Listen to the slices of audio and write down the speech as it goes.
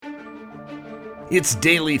It's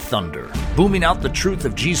Daily Thunder, booming out the truth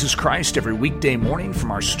of Jesus Christ every weekday morning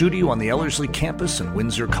from our studio on the Ellerslie campus in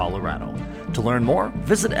Windsor, Colorado. To learn more,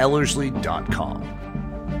 visit Ellerslie.com.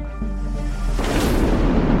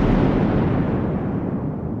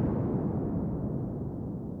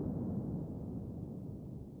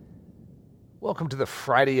 Welcome to the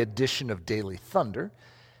Friday edition of Daily Thunder.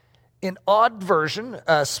 An odd version,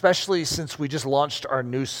 especially since we just launched our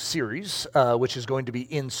new series, which is going to be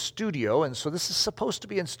in studio. And so this is supposed to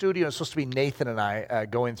be in studio. It's supposed to be Nathan and I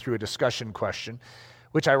going through a discussion question,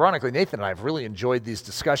 which ironically, Nathan and I have really enjoyed these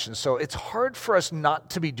discussions. So it's hard for us not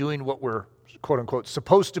to be doing what we're, quote unquote,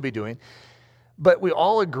 supposed to be doing. But we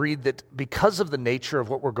all agreed that because of the nature of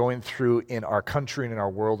what we're going through in our country and in our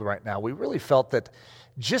world right now, we really felt that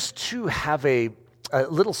just to have a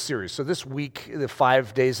little series. So this week, the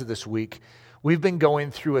 5 days of this week, we've been going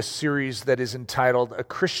through a series that is entitled A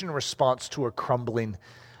Christian Response to a Crumbling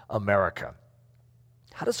America.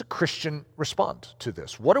 How does a Christian respond to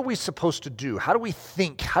this? What are we supposed to do? How do we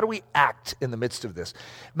think? How do we act in the midst of this?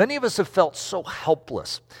 Many of us have felt so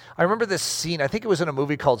helpless. I remember this scene, I think it was in a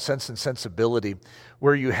movie called Sense and Sensibility,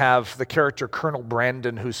 where you have the character Colonel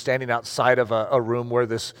Brandon who's standing outside of a room where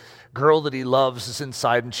this girl that he loves is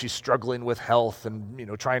inside and she's struggling with health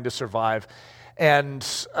and, trying to survive. And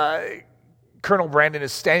Colonel Brandon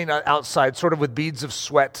is standing outside sort of with beads of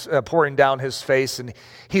sweat pouring down his face, and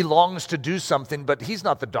he longs to do something, but he's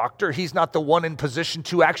not the doctor. He's not the one in position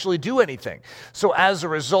to actually do anything. So as a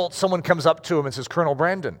result, someone comes up to him and says, Colonel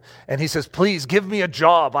Brandon, and he says, please give me a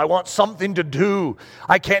job. I want something to do.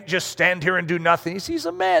 I can't just stand here and do nothing. He's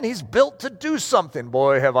a man. He's built to do something.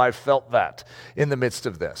 Boy, have I felt that in the midst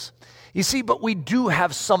of this. You see, but we do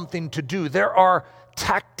have something to do. There are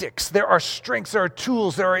tactics, there are strengths, there are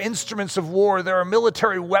tools, there are instruments of war, there are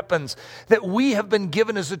military weapons that we have been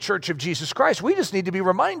given as the Church of Jesus Christ. We just need to be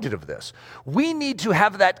reminded of this. We need to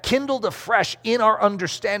have that kindled afresh in our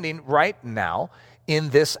understanding right now in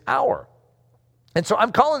this hour. And so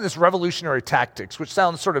I'm calling this revolutionary tactics, which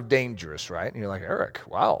sounds sort of dangerous, right? And you're like, Eric,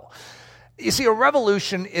 wow. You see, a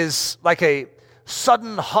revolution is like a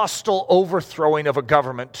sudden hostile overthrowing of a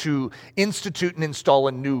government to institute and install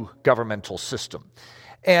a new governmental system.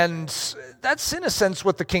 And that's in a sense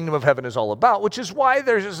what the kingdom of heaven is all about, which is why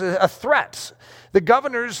there's a threat. The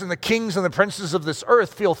governors and the kings and the princes of this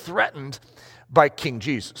earth feel threatened by King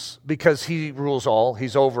Jesus because he rules all,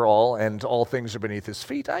 he's over all, and all things are beneath his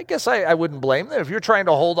feet. I guess I wouldn't blame them. If you're trying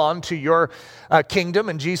to hold on to your kingdom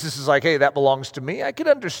and Jesus is like, hey, that belongs to me, I could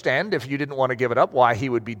understand if you didn't want to give it up why he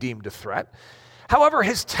would be deemed a threat. However,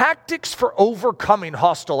 his tactics for overcoming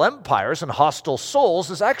hostile empires and hostile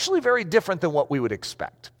souls is actually very different than what we would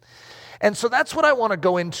expect. And so that's what I want to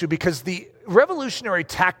go into, because the revolutionary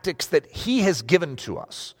tactics that he has given to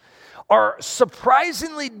us are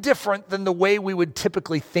surprisingly different than the way we would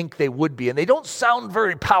typically think they would be. And they don't sound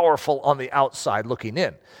very powerful on the outside looking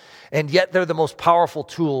in. And yet they're the most powerful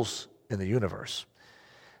tools in the universe.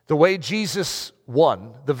 The way Jesus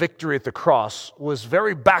won the victory at the cross was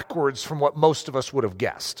very backwards from what most of us would have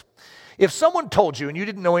guessed. If someone told you and you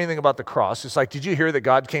didn't know anything about the cross, it's like, did you hear that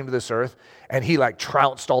God came to this earth and he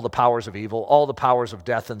trounced all the powers of evil, all the powers of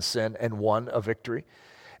death and sin, and won a victory?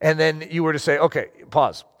 And then you were to say, okay,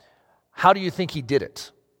 pause. How do you think he did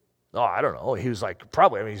it? Oh, I don't know. He was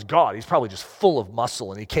he's God. He's probably just full of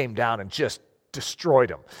muscle, and he came down and just destroyed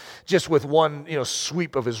him. Just with one,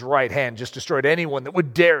 sweep of his right hand, just destroyed anyone that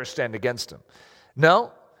would dare stand against him.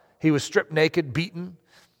 No, he was stripped naked, beaten,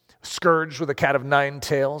 scourged with a cat of nine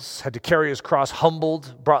tails, had to carry his cross,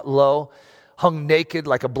 humbled, brought low, hung naked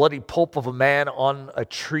like a bloody pulp of a man on a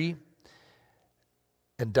tree,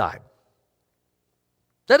 and died.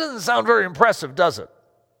 That doesn't sound very impressive, does it?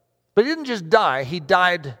 But he didn't just die, he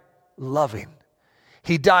died loving.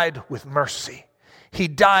 He died with mercy. He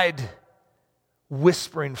died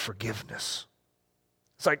whispering forgiveness.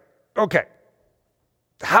 It's like, okay,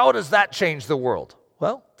 how does that change the world?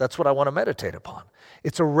 Well, that's what I want to meditate upon.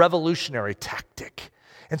 It's a revolutionary tactic.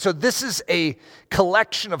 And so this is a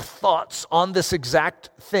collection of thoughts on this exact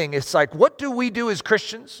thing. It's like, what do we do as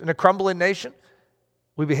Christians in a crumbling nation?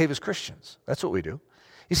 We behave as Christians. That's what we do.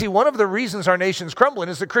 You see, one of the reasons our nation's crumbling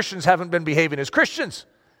is that Christians haven't been behaving as Christians.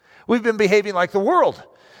 We've been behaving like the world.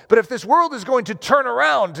 But if this world is going to turn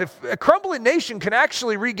around, if a crumbling nation can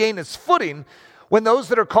actually regain its footing when those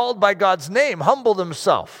that are called by God's name humble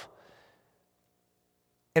themselves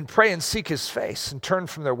and pray and seek his face and turn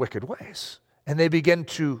from their wicked ways, and they begin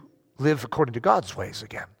to live according to God's ways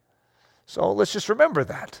again. So let's just remember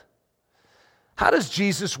that. How does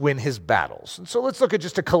Jesus win his battles? And so let's look at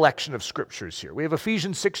just a collection of scriptures here. We have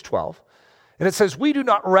Ephesians 6:12. And it says, we do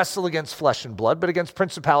not wrestle against flesh and blood, but against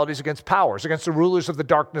principalities, against powers, against the rulers of the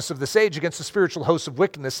darkness of this age, against the spiritual hosts of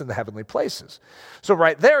wickedness in the heavenly places. So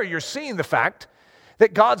right there, you're seeing the fact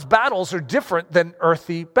that God's battles are different than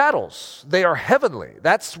earthly battles. They are heavenly.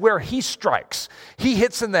 That's where he strikes. He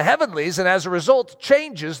hits in the heavenlies and as a result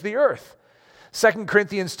changes the earth. 2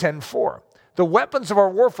 Corinthians 10:4. The weapons of our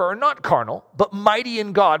warfare are not carnal, but mighty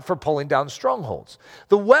in God for pulling down strongholds.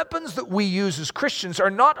 The weapons that we use as Christians are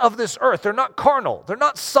not of this earth. They're not carnal. They're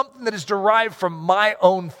not something that is derived from my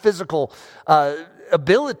own physical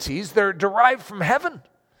abilities. They're derived from heaven.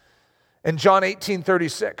 In John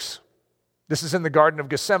 18:36, this is in the Garden of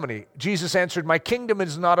Gethsemane, Jesus answered, my kingdom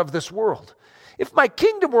is not of this world. If my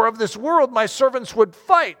kingdom were of this world, my servants would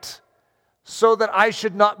fight so that I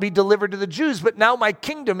should not be delivered to the Jews. But now my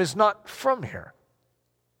kingdom is not from here.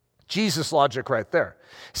 Jesus' logic right there.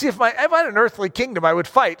 See, if I had an earthly kingdom, I would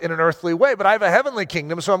fight in an earthly way. But I have a heavenly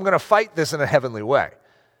kingdom, so I'm going to fight this in a heavenly way.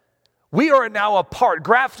 We are now a part,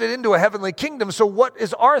 grafted into a heavenly kingdom, so what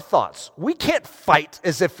is our thoughts? We can't fight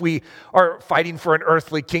as if we are fighting for an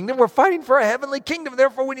earthly kingdom. We're fighting for a heavenly kingdom,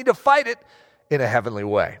 therefore we need to fight it in a heavenly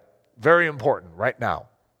way. Very important right now.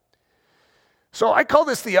 So I call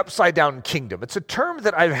this the upside-down kingdom. It's a term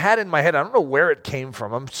that I've had in my head. I don't know where it came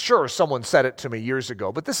from. I'm sure someone said it to me years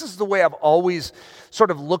ago, but this is the way I've always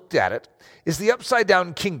sort of looked at it, is the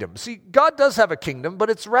upside-down kingdom. See, God does have a kingdom, but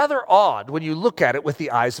it's rather odd when you look at it with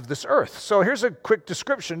the eyes of this earth. So here's a quick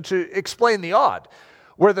description to explain the odd.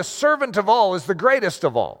 Where the servant of all is the greatest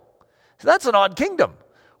of all. So that's an odd kingdom.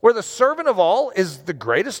 Where the servant of all is the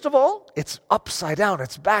greatest of all, it's upside down,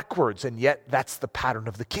 it's backwards, and yet that's the pattern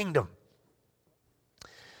of the kingdom.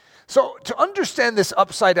 So to understand this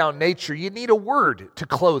upside-down nature, you need a word to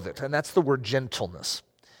clothe it, and that's the word gentleness.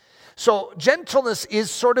 So gentleness is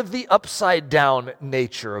sort of the upside-down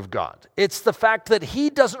nature of God. It's the fact that he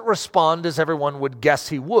doesn't respond as everyone would guess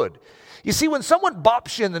he would. You see, when someone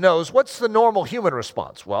bops you in the nose, what's the normal human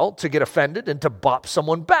response? Well, to get offended and to bop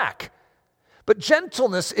someone back. But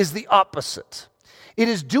gentleness is the opposite. It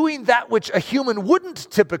is doing that which a human wouldn't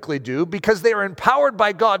typically do because they are empowered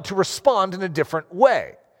by God to respond in a different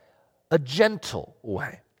way. A gentle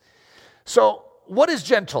way. So, what is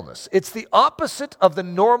gentleness? It's the opposite of the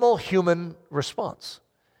normal human response.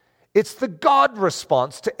 It's the God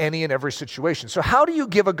response to any and every situation. So, how do you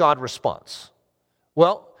give a God response?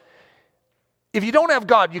 Well, if you don't have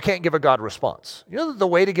God, you can't give a God response. You know, the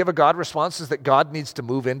way to give a God response is that God needs to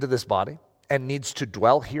move into this body and needs to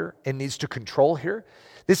dwell here and needs to control here.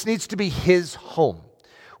 This needs to be his home.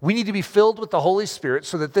 We need to be filled with the Holy Spirit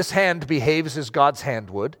so that this hand behaves as God's hand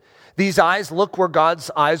would. These eyes look where God's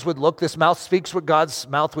eyes would look. This mouth speaks what God's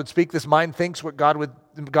mouth would speak. This mind thinks what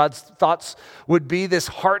God's thoughts would be. This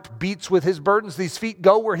heart beats with his burdens. These feet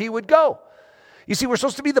go where he would go. You see, we're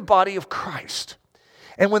supposed to be the body of Christ.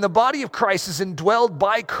 And when the body of Christ is indwelled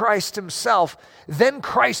by Christ himself, then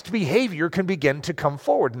Christ's behavior can begin to come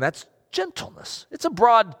forward. And that's gentleness. It's a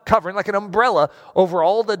broad covering, like an umbrella over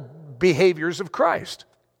all the behaviors of Christ.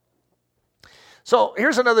 So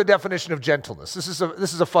here's another definition of gentleness. This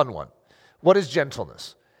is a fun one. What is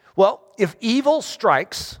gentleness? Well, if evil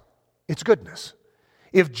strikes, it's goodness.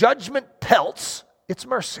 If judgment pelts, it's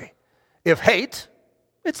mercy. If hate,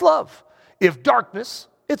 it's love. If darkness,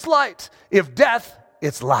 it's light. If death,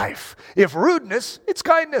 it's life. If rudeness, it's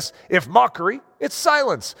kindness. If mockery, it's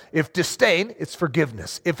silence. If disdain, it's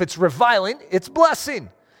forgiveness. If it's reviling, it's blessing.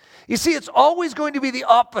 You see, it's always going to be the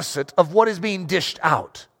opposite of what is being dished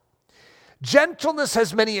out. Gentleness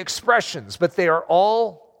has many expressions, but they are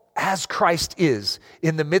all as Christ is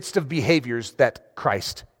in the midst of behaviors that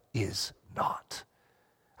Christ is not.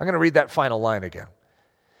 I'm going to read that final line again.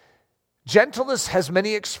 Gentleness has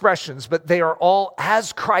many expressions, but they are all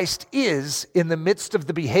as Christ is in the midst of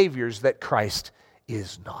the behaviors that Christ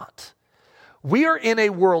is not. We are in a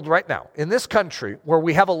world right now, in this country, where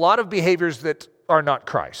we have a lot of behaviors that are not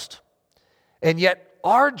Christ. And yet,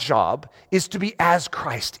 our job is to be as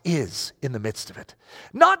Christ is in the midst of it.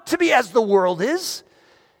 Not to be as the world is.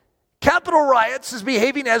 Capitol Riots is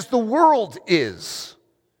behaving as the world is.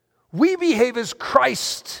 We behave as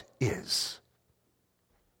Christ is.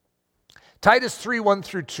 Titus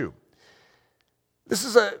 3:1-2. This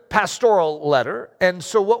is a pastoral letter, and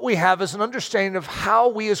so what we have is an understanding of how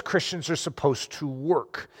we as Christians are supposed to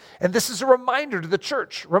work. And this is a reminder to the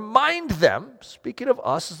church. Remind them, speaking of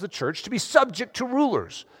us as the church, to be subject to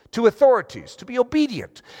rulers, to authorities, to be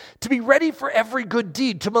obedient, to be ready for every good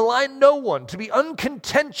deed, to malign no one, to be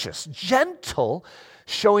uncontentious, gentle,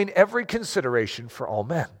 showing every consideration for all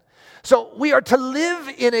men. So we are to live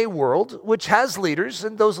in a world which has leaders,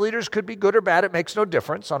 and those leaders could be good or bad. It makes no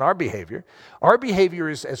difference on our behavior. Our behavior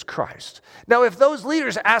is as Christ. Now, if those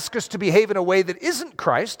leaders ask us to behave in a way that isn't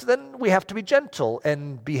Christ, then we have to be gentle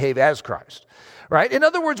and behave as Christ, right? In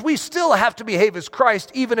other words, we still have to behave as Christ,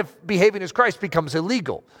 even if behaving as Christ becomes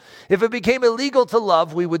illegal. If it became illegal to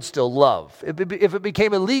love, we would still love. If it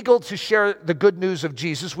became illegal to share the good news of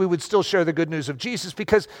Jesus, we would still share the good news of Jesus,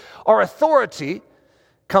 because our authority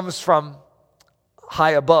comes from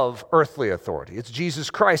high above earthly authority. It's Jesus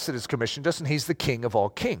Christ that has commissioned us, and he's the King of all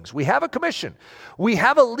kings. We have a commission. We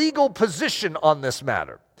have a legal position on this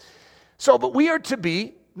matter. But we are to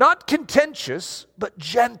be not contentious, but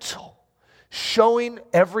gentle, showing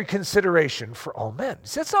every consideration for all men.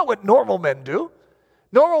 See, that's not what normal men do.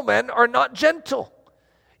 Normal men are not gentle.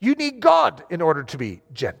 You need God in order to be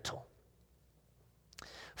gentle.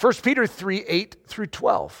 1 Peter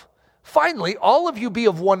 3:8-12. Finally, all of you be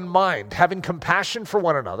of one mind, having compassion for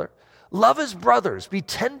one another. Love as brothers, be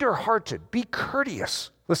tender-hearted, be courteous.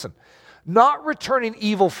 Listen, not returning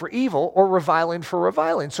evil for evil or reviling for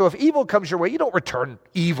reviling. So if evil comes your way, you don't return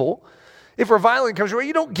evil. If reviling comes your way,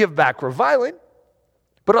 you don't give back reviling.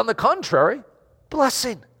 But on the contrary,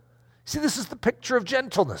 blessing. See, this is the picture of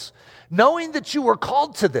gentleness. Knowing that you were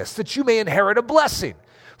called to this, that you may inherit a blessing.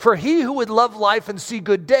 For he who would love life and see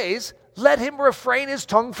good days, let him refrain his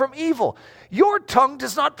tongue from evil. Your tongue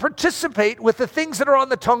does not participate with the things that are on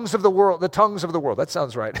the tongues of the world. The tongues of the world. That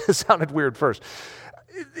sounds right. It sounded weird first.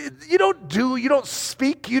 You don't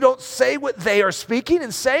speak, you don't say what they are speaking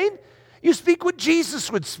and saying. You speak what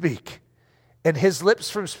Jesus would speak. And his lips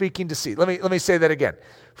from speaking deceit. Let me say that again.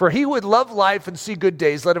 For he who would love life and see good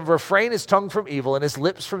days, let him refrain his tongue from evil and his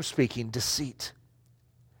lips from speaking deceit.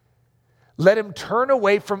 Let him turn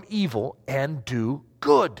away from evil and do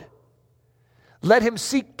good. Let him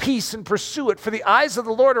seek peace and pursue it, for the eyes of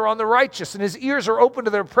the Lord are on the righteous, and his ears are open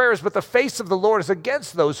to their prayers, but the face of the Lord is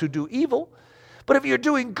against those who do evil. But if you're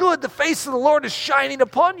doing good, the face of the Lord is shining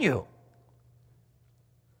upon you.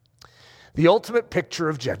 The ultimate picture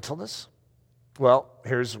of gentleness, well,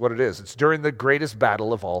 here's what it is. It's during the greatest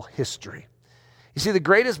battle of all history. You see, the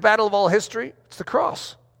greatest battle of all history, it's the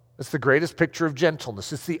cross. It's the greatest picture of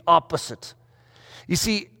gentleness. It's the opposite. You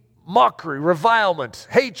see, mockery, revilement,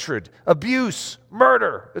 hatred, abuse,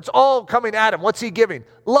 murder. It's all coming at him. What's he giving?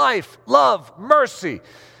 Life, love, mercy.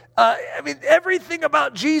 Everything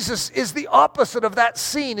about Jesus is the opposite of that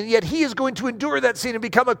scene, and yet he is going to endure that scene and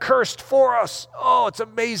become accursed for us. Oh, it's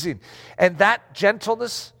amazing. And that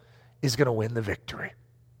gentleness is going to win the victory.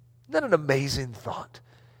 Isn't that an amazing thought?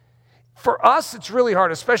 For us, it's really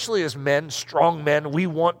hard, especially as men, strong men. We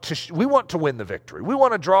want to win the victory. We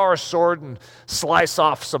want to draw our sword and slice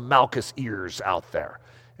off some Malchus ears out there.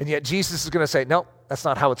 And yet Jesus is going to say, no, that's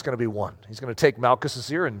not how it's going to be won. He's going to take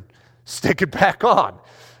Malchus's ear and stick it back on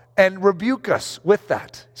and rebuke us with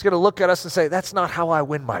that. He's going to look at us and say, that's not how I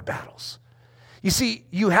win my battles. You see,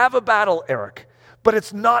 you have a battle, Eric, but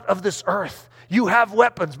it's not of this earth. You have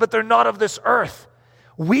weapons, but they're not of this earth.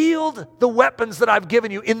 Wield the weapons that I've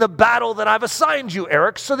given you in the battle that I've assigned you,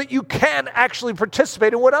 Eric, so that you can actually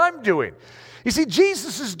participate in what I'm doing. You see,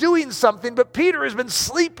 Jesus is doing something, but Peter has been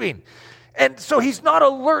sleeping. And so he's not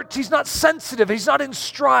alert, he's not sensitive, he's not in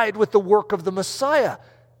stride with the work of the Messiah.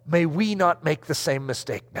 May we not make the same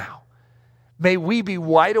mistake now. May we be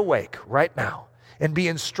wide awake right now and be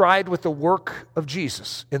in stride with the work of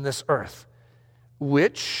Jesus in this earth,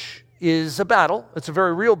 which is a battle. It's a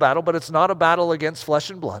very real battle, but it's not a battle against flesh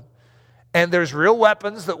and blood. And there's real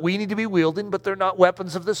weapons that we need to be wielding, but they're not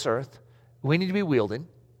weapons of this earth. We need to be wielding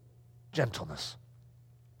gentleness.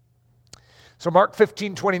 So Mark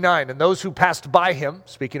 15:29, and those who passed by him,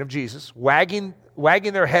 speaking of Jesus, wagging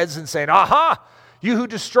their heads and saying, aha, you who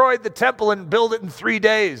destroyed the temple and build it in 3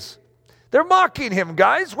 days. They're mocking him,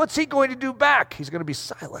 guys. What's he going to do back? He's going to be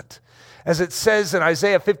silent. As it says in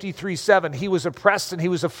Isaiah 53:7, he was oppressed and he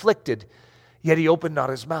was afflicted, yet he opened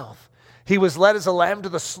not his mouth. He was led as a lamb to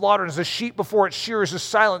the slaughter, and as a sheep before its shearers is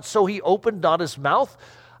silent, so he opened not his mouth.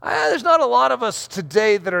 There's not a lot of us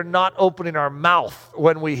today that are not opening our mouth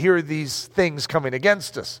when we hear these things coming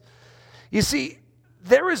against us. You see,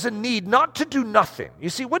 there is a need not to do nothing. You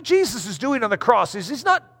see, what Jesus is doing on the cross is he's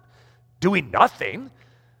not doing nothing.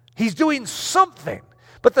 He's doing something.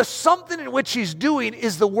 But the something in which he's doing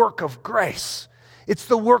is the work of grace. It's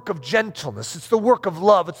the work of gentleness. It's the work of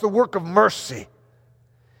love. It's the work of mercy.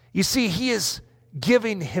 You see, he is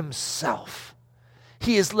giving himself.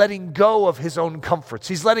 He is letting go of his own comforts.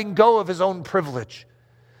 He's letting go of his own privilege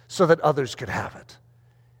so that others could have it.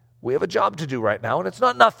 We have a job to do right now, and it's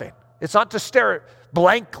not nothing. It's not to stare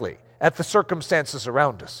blankly at the circumstances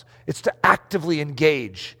around us. It's to actively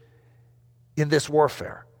engage in this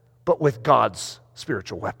warfare, but with God's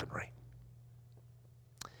spiritual weaponry.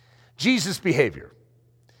 Jesus' behavior.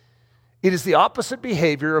 It is the opposite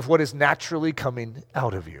behavior of what is naturally coming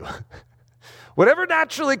out of you. Whatever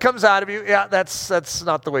naturally comes out of you, that's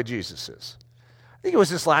not the way Jesus is. I think it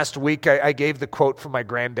was this last week I gave the quote from my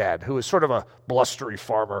granddad, who was sort of a blustery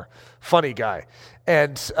farmer, funny guy.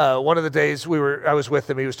 And one of the days I was with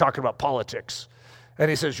him, he was talking about politics. And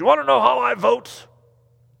he says, "You want to know how I vote?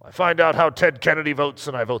 I find out how Ted Kennedy votes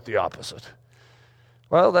and I vote the opposite."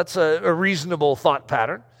 Well, that's a reasonable thought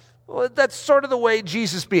pattern. Well, that's sort of the way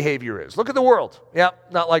Jesus' behavior is. Look at the world. Yeah,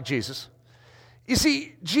 not like Jesus. You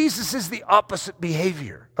see, Jesus is the opposite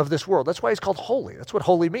behavior of this world. That's why he's called holy. That's what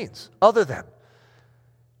holy means. Other than.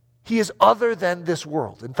 He is other than this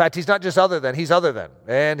world. In fact, he's not just other than, he's other than.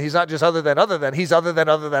 And he's not just other than, he's other than,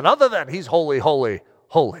 other than, other than. He's holy, holy,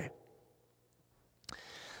 holy.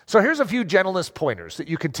 So here's a few gentleness pointers that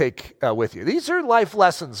you can take with you. These are life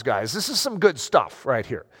lessons, guys. This is some good stuff right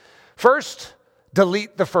here. First,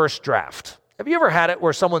 delete the first draft. Have you ever had it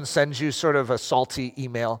where someone sends you sort of a salty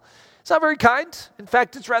email? It's not very kind. In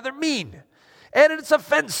fact, it's rather mean. And it's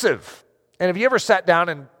offensive. And have you ever sat down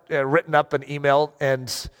and written up an email and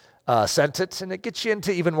sent it, and it gets you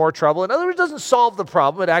into even more trouble? In other words, it doesn't solve the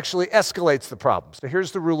problem. It actually escalates the problem. So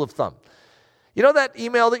here's the rule of thumb. You know that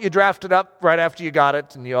email that you drafted up right after you got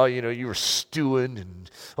it, and you were stewing and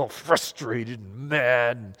all frustrated and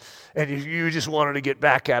mad, and you just wanted to get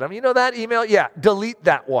back at them. You know that email? Yeah, delete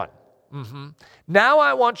that one. Now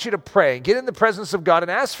I want you to pray, get in the presence of God,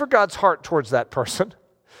 and ask for God's heart towards that person.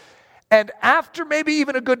 And after maybe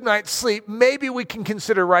even a good night's sleep, maybe we can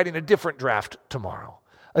consider writing a different draft tomorrow.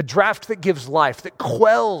 A draft that gives life, that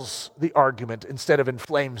quells the argument instead of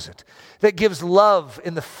inflames it, that gives love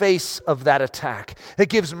in the face of that attack, that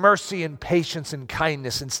gives mercy and patience and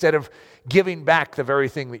kindness instead of giving back the very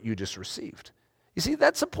thing that you just received. You see,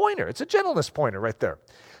 that's a pointer. It's a gentleness pointer right there.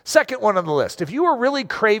 Second one on the list, if you are really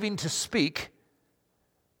craving to speak,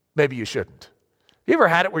 maybe you shouldn't. Have you ever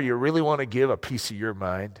had it where you really want to give a piece of your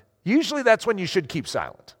mind? Usually that's when you should keep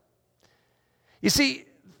silent. You see,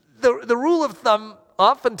 the rule of thumb,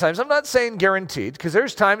 oftentimes, I'm not saying guaranteed, because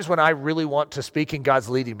there's times when I really want to speak and God's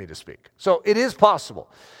leading me to speak. So it is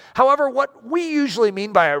possible. However, what we usually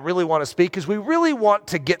mean by I really want to speak is we really want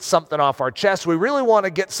to get something off our chest. We really want to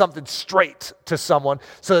get something straight to someone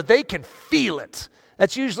so that they can feel it.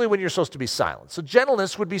 That's usually when you're supposed to be silent. So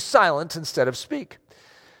gentleness would be silent instead of speak.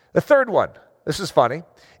 The third one, this is funny.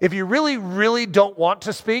 If you really, really don't want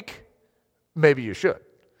to speak, maybe you should.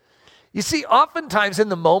 You see, oftentimes in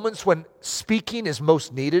the moments when speaking is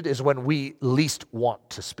most needed is when we least want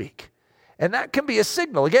to speak. And that can be a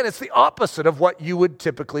signal. Again, it's the opposite of what you would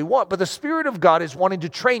typically want. But the Spirit of God is wanting to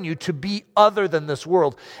train you to be other than this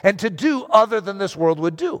world and to do other than this world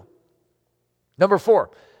would do. Number 4,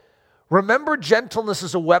 remember gentleness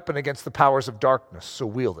is a weapon against the powers of darkness, so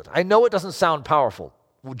wield it. I know it doesn't sound powerful,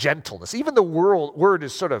 gentleness. Even the word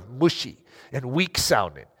is sort of mushy and weak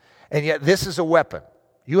sounding. And yet this is a weapon.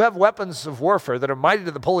 You have weapons of warfare that are mighty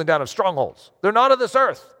to the pulling down of strongholds. They're not of this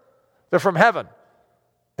earth. They're from heaven.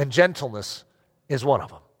 And gentleness is one of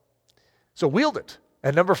them. So wield it.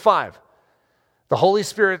 And number 5, the Holy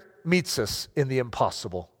Spirit meets us in the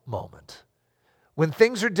impossible moment. When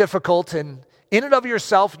things are difficult and in and of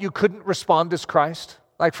yourself you couldn't respond as Christ,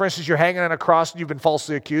 like for instance you're hanging on a cross and you've been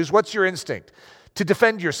falsely accused, what's your instinct? To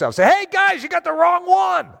defend yourself. Say, hey guys, you got the wrong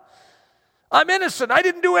one. I'm innocent. I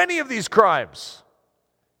didn't do any of these crimes.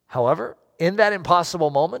 However, in that impossible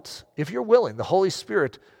moment, if you're willing, the Holy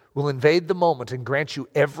Spirit will invade the moment and grant you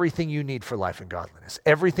everything you need for life and godliness,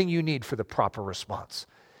 everything you need for the proper response.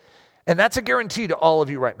 And that's a guarantee to all of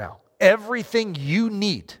you right now. Everything you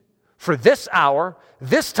need for this hour,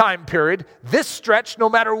 this time period, this stretch, no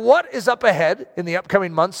matter what is up ahead in the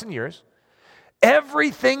upcoming months and years,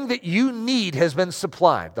 everything that you need has been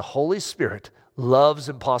supplied. The Holy Spirit loves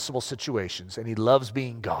impossible situations, and he loves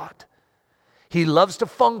being God. He loves to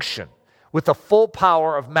function with the full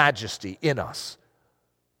power of majesty in us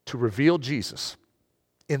to reveal Jesus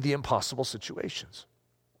in the impossible situations.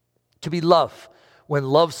 To be love when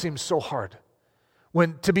love seems so hard.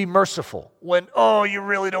 To be merciful when, you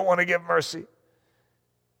really don't want to give mercy.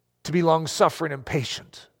 To be long-suffering and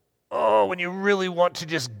patient. When you really want to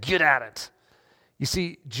just get at it. You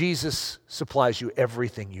see, Jesus supplies you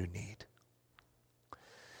everything you need.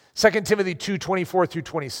 2 Timothy 2:24 through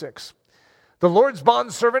 26. The Lord's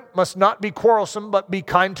bondservant must not be quarrelsome, but be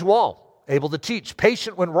kind to all, able to teach,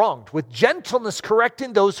 patient when wronged, with gentleness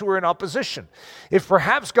correcting those who are in opposition. If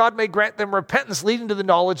perhaps God may grant them repentance leading to the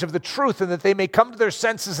knowledge of the truth, and that they may come to their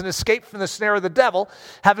senses and escape from the snare of the devil,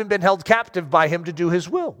 having been held captive by him to do his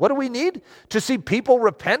will. What do we need? To see people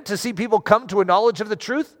repent, to see people come to a knowledge of the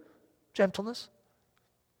truth? Gentleness.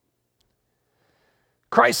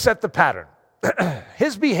 Christ set the pattern.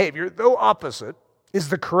 His behavior, though opposite, is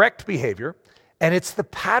the correct behavior, and it's the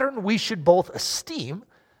pattern we should both esteem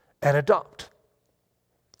and adopt.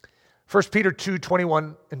 1 Peter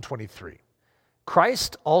 2:21 and 23.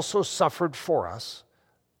 Christ also suffered for us,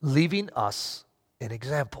 leaving us an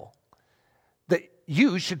example, that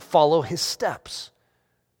you should follow his steps,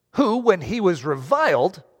 who, when he was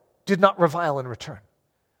reviled, did not revile in return.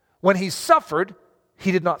 When he suffered,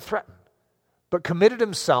 he did not threaten, but committed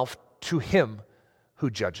himself to him who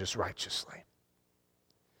judges righteously.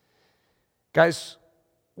 Guys,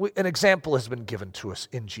 an example has been given to us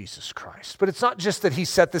in Jesus Christ. But it's not just that he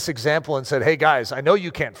set this example and said, hey guys, I know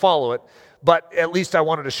you can't follow it, but at least I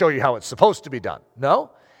wanted to show you how it's supposed to be done.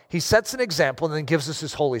 No, he sets an example and then gives us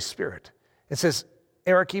his Holy Spirit. And says,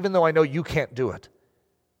 Eric, even though I know you can't do it,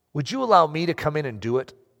 would you allow me to come in and do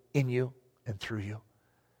it in you and through you?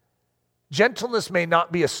 Gentleness may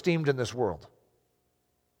not be esteemed in this world,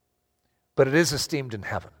 but it is esteemed in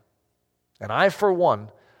heaven. And I, for one,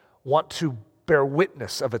 want to bear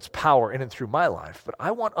witness of its power in and through my life, but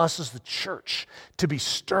I want us as the church to be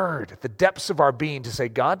stirred at the depths of our being to say,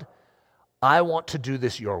 God, I want to do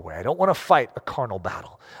this your way. I don't want to fight a carnal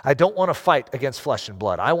battle. I don't want to fight against flesh and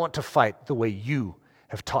blood. I want to fight the way you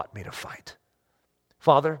have taught me to fight.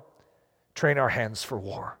 Father, train our hands for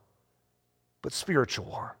war, but spiritual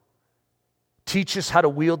war. Teach us how to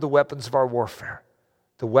wield the weapons of our warfare,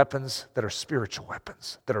 the weapons that are spiritual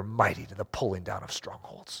weapons, that are mighty to the pulling down of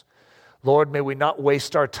strongholds. Lord, may we not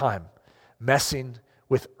waste our time messing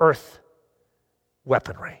with earth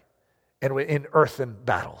weaponry and in earthen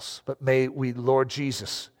battles, but may we, Lord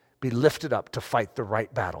Jesus, be lifted up to fight the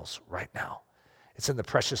right battles right now. It's in the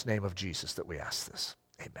precious name of Jesus that we ask this.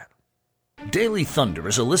 Amen. Daily Thunder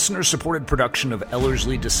is a listener-supported production of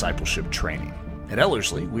Ellerslie Discipleship Training. At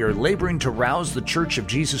Ellerslie, we are laboring to rouse the Church of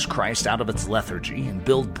Jesus Christ out of its lethargy and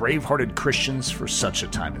build brave-hearted Christians for such a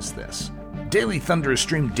time as this. Daily Thunder is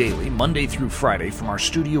streamed daily, Monday through Friday, from our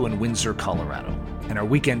studio in Windsor, Colorado. And our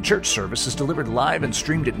weekend church service is delivered live and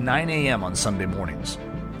streamed at 9 a.m. on Sunday mornings.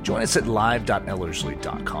 Join us at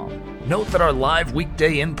live.ellerslie.com. Note that our live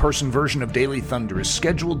weekday in-person version of Daily Thunder is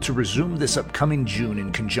scheduled to resume this upcoming June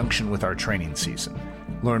in conjunction with our training season.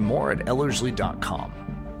 Learn more at ellerslie.com.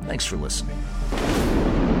 Thanks for listening.